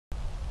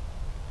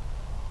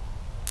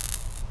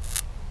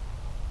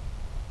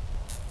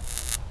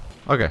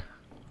Okay.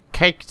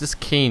 Cactus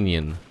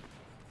Canyon.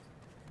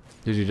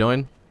 Did you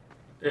join?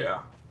 Yeah.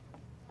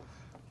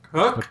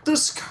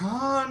 Cactus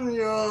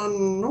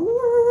Canyon.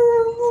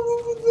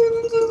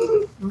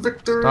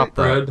 Victory. Stop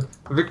that. Red.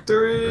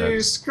 Victory.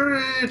 Red.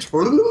 Screech.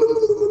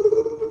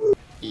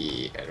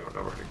 Yeah, I don't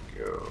know where to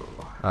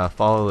go.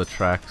 Follow the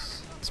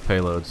tracks. It's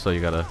payload, so you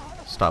gotta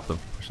stop them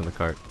pushing the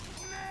cart.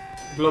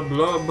 Blub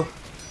blub.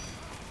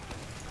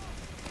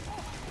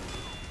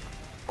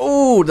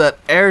 Oh, that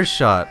air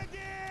shot.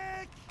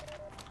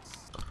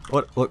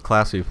 What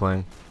class are you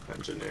playing?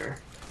 Engineer.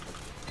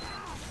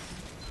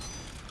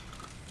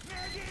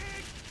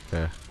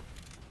 Okay.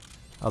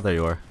 Oh, there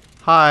you are.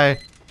 Hi.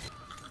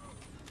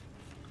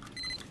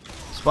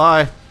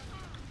 Spy.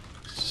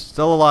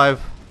 Still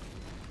alive.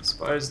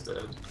 Spy's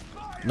dead.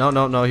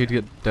 No, he'd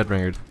get dead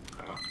ringered.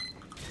 Oh.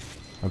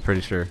 I'm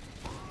pretty sure.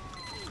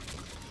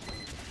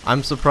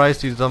 I'm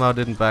surprised he somehow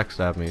didn't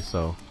backstab me,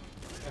 so.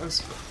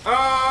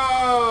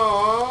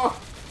 Oh!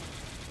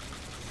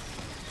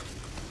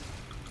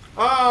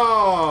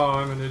 Oh,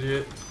 I'm an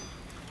idiot.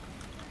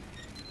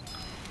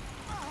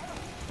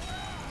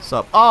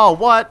 Sup? Oh,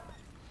 what?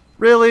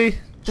 Really?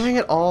 Dang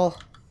it all.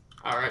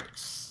 Alright.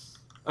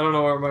 I don't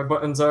know where my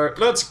buttons are.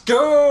 Let's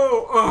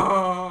go!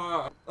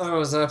 Oh, that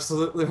was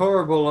absolutely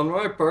horrible on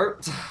my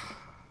part.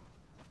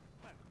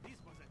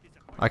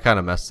 I kind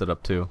of messed it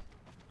up too.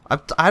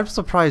 I'm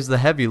surprised the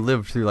heavy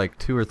lived through like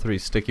 2 or 3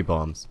 sticky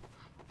bombs.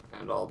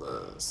 And all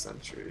the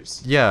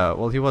sentries. Yeah,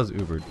 well he was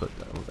Ubered, but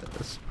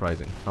that's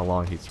surprising how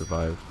long he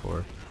survived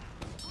for.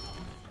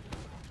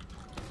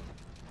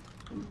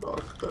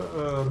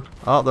 Doctor.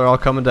 Oh, they're all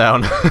coming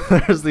down.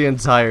 There's the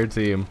entire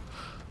team.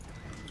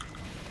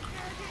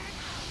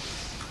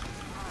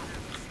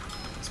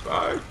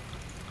 Spy.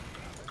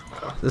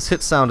 This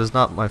hit sound is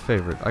not my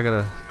favorite. I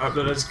gotta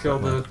Did I just kill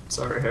the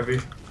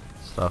heavy?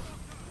 stuff.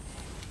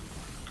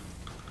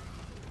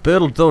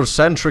 Build those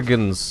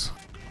centrigons.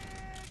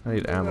 I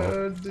need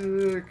ammo.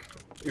 Dick.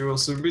 You will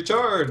soon be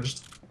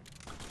charged.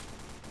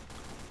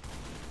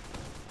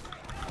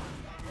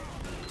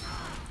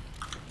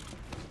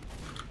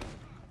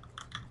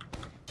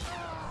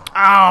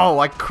 Ow!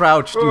 I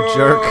crouched, you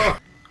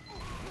jerk.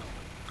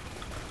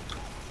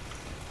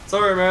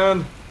 Sorry,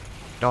 man.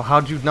 Oh,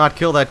 how'd you not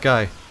kill that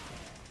guy?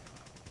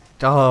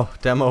 Oh,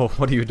 Demo,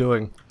 what are you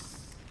doing?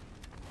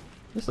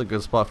 This is a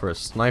good spot for a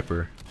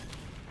sniper.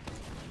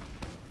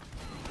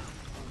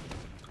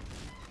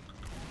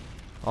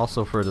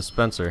 Also for a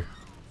dispenser.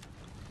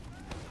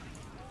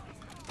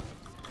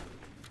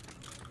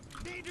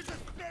 Need a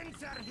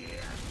dispenser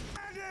here.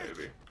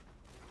 Maybe.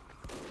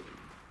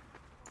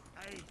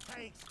 I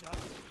take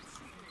stuff.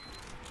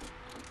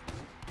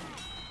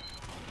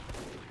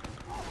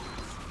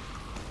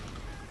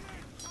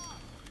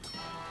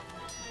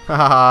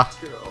 Haha. Let's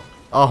go.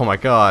 Oh my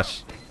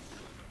gosh.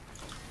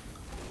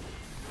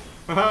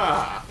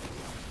 Haha.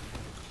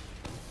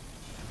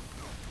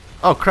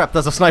 Oh crap,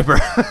 that's a sniper.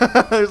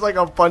 There's like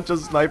a bunch of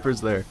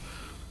snipers there.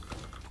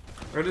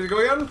 Ready to go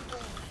again?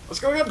 Let's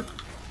go again.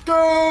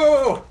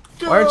 Go!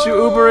 Go! Why aren't you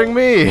Ubering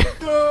me?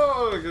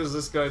 Go! Because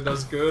this guy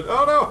does good.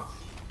 Oh no!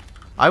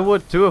 I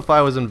would too if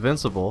I was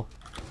invincible.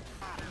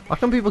 Why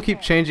come people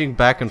keep changing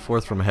back and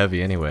forth from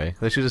heavy anyway?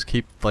 They should just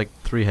keep like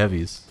 3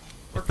 heavies.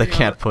 If they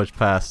can't push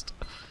past.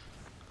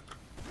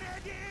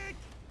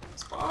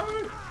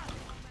 Spy?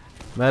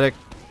 Medic.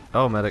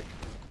 Oh, medic.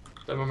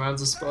 Demo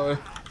man's a spy.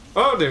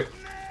 Oh dude.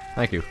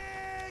 Thank you.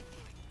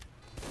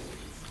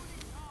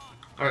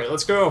 Alright,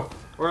 let's go.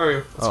 Where are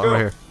you? Let's Oh, go. right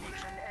here.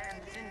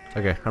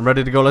 Okay, I'm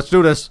ready to go. Let's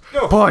do this.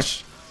 Go.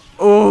 Push!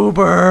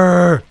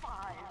 Uber!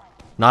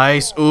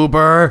 Nice,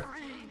 Uber!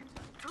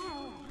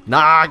 Nah,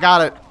 I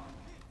got it.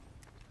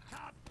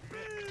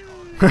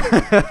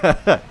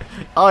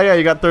 Oh yeah,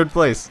 you got 3rd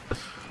place.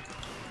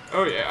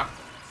 Oh yeah.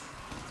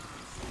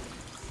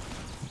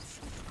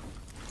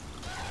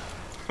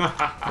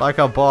 Like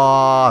a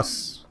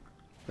boss.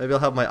 Maybe I'll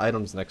have my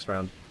items next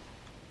round.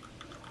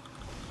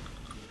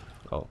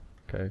 Oh,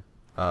 okay.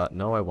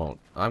 No, I won't.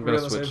 I'm We're gonna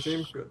on the switch. same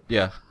team? Good.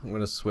 Yeah, I'm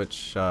gonna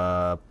switch.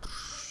 I'm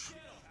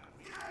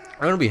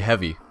gonna be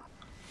heavy.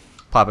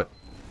 Pop it.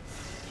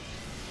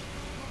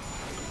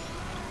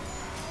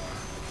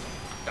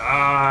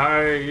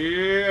 Ah,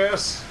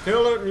 yes!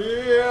 Kill him,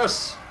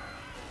 yes!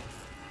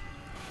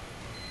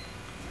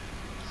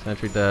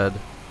 Sentry dead.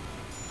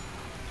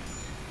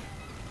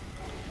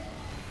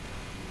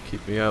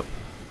 Keep me up.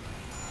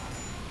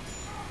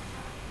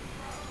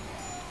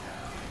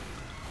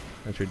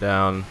 Sentry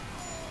down.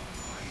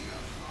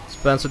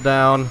 Spencer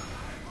down.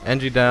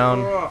 NG down.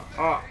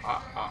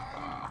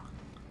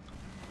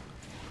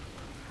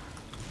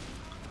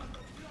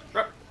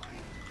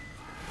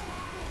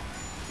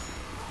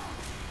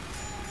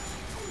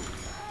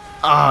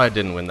 Ah, I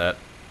didn't win that.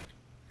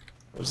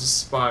 There's a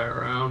spy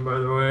around, by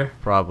the way.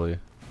 Probably.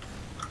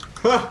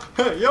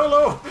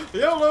 YOLO!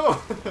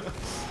 YOLO!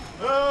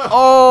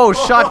 Oh,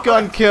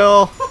 shotgun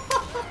kill!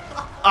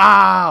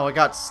 Ow, I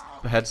got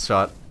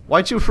headshot.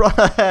 Why'd you run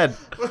ahead?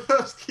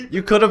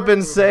 You could have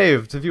been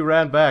saved if you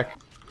ran back.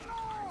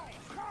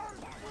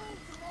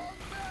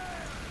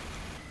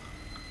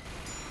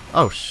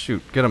 Oh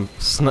shoot, get him.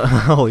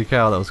 Holy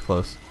cow, that was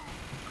close.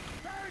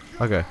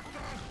 Okay,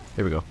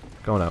 here we go.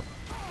 Going up.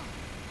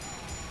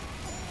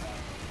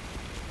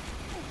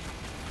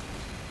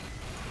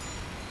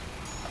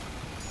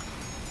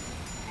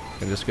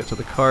 Can just get to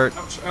the cart.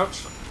 Ouch,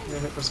 ouch. I'm gonna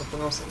hit for something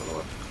else in the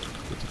middle.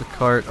 Get to the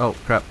cart. Oh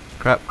crap,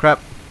 crap,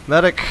 crap.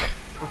 Medic!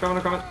 I'm coming,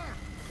 I'm coming.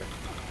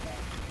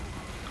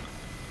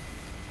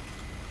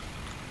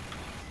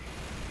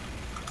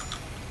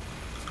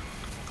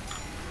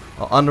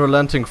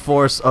 Unrelenting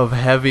force of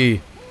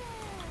heavy.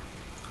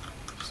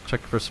 Just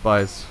check for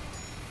spies.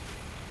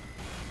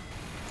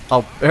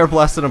 Oh, air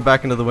blasted him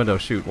back into the window.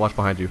 Shoot, watch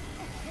behind you.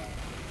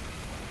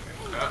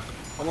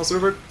 Almost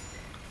Ubered.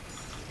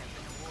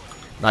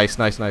 Nice,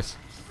 nice, nice.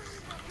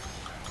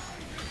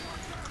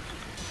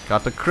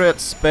 Got the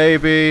crits,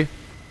 baby.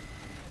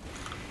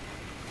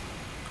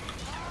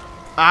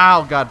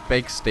 Ow, got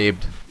bake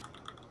stabbed.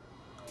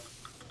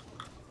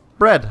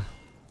 Bread.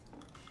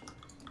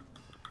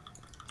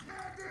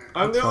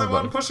 I'm the only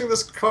one pushing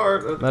this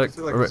cart. Medic, I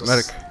feel like medic.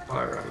 there's a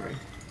fire on me.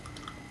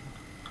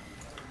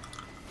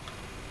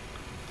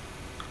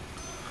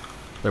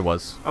 There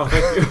was. Oh,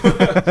 thank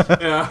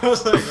you. Yeah, I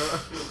was like,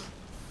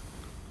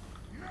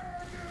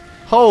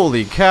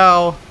 Holy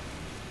cow.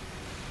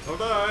 don't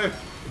die. You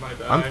might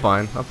die. I'm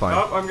fine, I'm fine.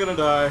 Oh, I'm gonna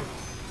die.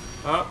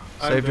 Oh,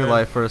 Saved your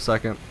life for a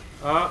second.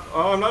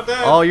 Oh, I'm not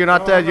dead. Oh, you're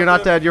not Oh, dead, I'm you're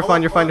not dead. You're Hold fine,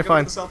 on, you're fine, you're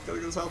fine. Gotta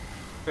get this health.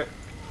 Okay.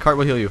 Cart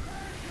will heal you.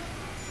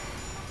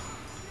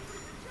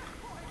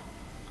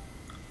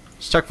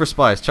 Just check for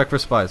spies, check for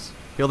spies.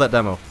 Heal that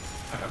demo.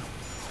 I have.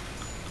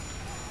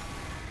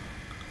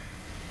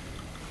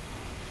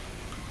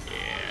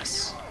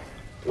 Yes.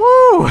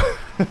 Woo!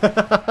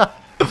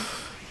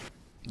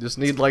 Just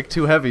need like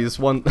 2 heavies.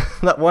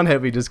 That one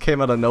heavy just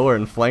came out of nowhere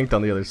and flanked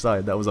on the other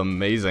side. That was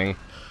amazing.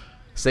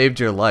 Saved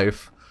your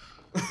life.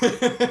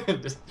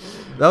 That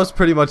was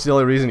pretty much the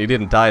only reason you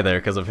didn't die there,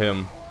 because of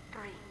him.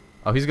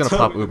 Oh, he's gonna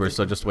pop Uber,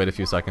 so just wait a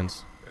few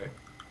seconds. Okay.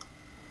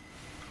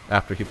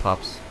 After he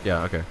pops.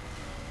 Yeah, okay.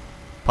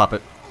 Pop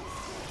it.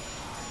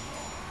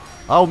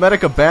 Oh,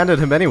 medic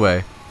abandoned him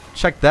anyway.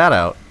 Check that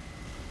out.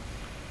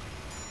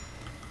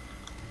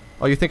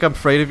 Oh, you think I'm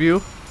afraid of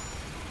you?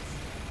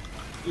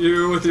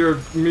 You with your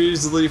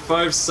measly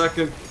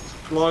 5-second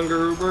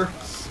longer Uber?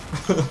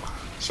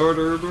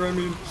 Shorter Uber, I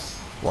mean.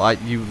 Well,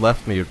 you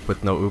left me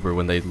with no Uber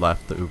when they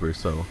left the Uber,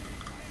 so...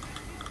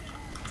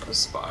 A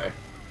spy.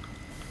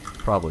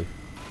 Probably.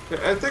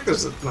 Yeah, I think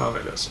there's a... No,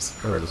 maybe that's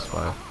just... Or the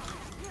spy.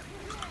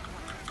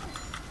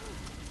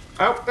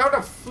 Out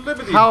of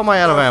flippity! How am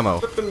I out of ammo?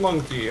 Flippin'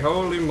 monkey,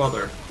 holy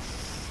mother.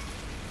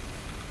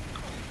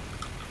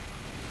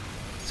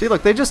 See,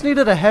 look, they just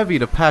needed a heavy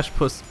to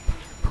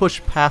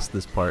push past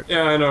this part.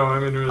 Yeah, I know, I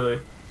mean, really.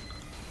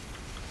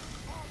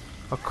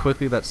 How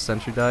quickly that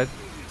sentry died.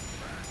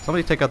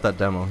 Somebody take out that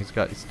demo. He's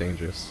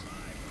dangerous.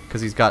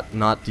 Because he's got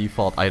not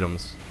default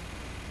items.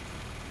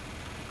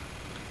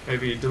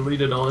 Maybe he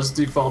deleted all his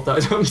default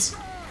items.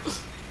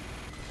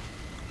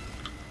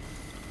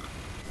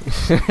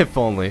 If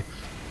only.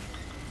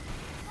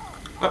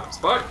 Oh,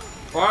 spy!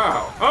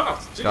 Wow!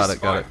 Oh, geez, Got it,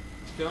 spy. got it.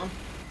 Did you kill him?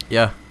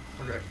 Yeah.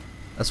 Okay.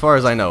 As far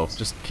as I know.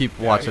 Just keep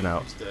Yeah, watching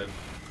out. He's dead.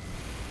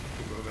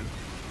 Keep moving.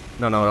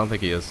 No, I don't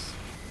think he is.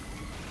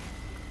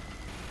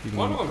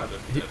 One of them had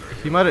a dead right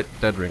He here. might have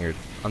dead ringered.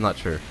 I'm not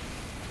sure.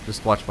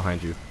 Just watch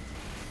behind you.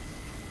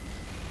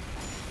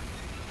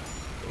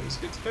 Things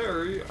get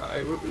hairy,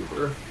 I will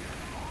Uber. Okay,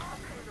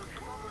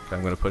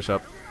 I'm gonna push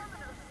up.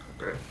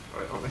 Okay,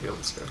 alright, I wanna heal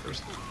this guy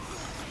first.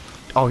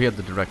 Oh, he had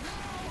the direct.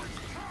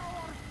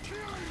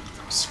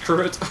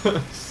 Screw it.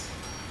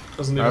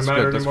 Doesn't even That's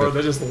matter good, that's anymore, good.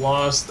 they just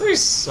lost. They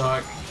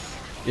suck.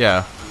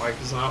 Yeah. Mike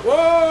is not. Whoa!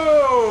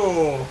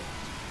 I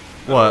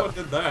don't know What? what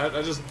did that?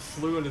 I just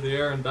flew into the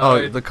air and Oh,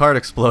 died. the card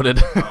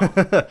exploded.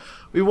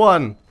 We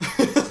won.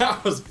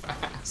 That was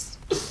fast.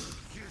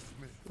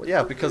 Well,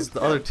 yeah, because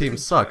the other team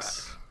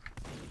sucks.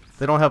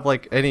 They don't have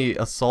like any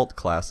assault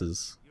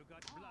classes.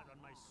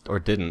 Or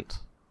didn't.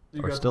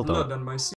 You Or got still blood don't. on my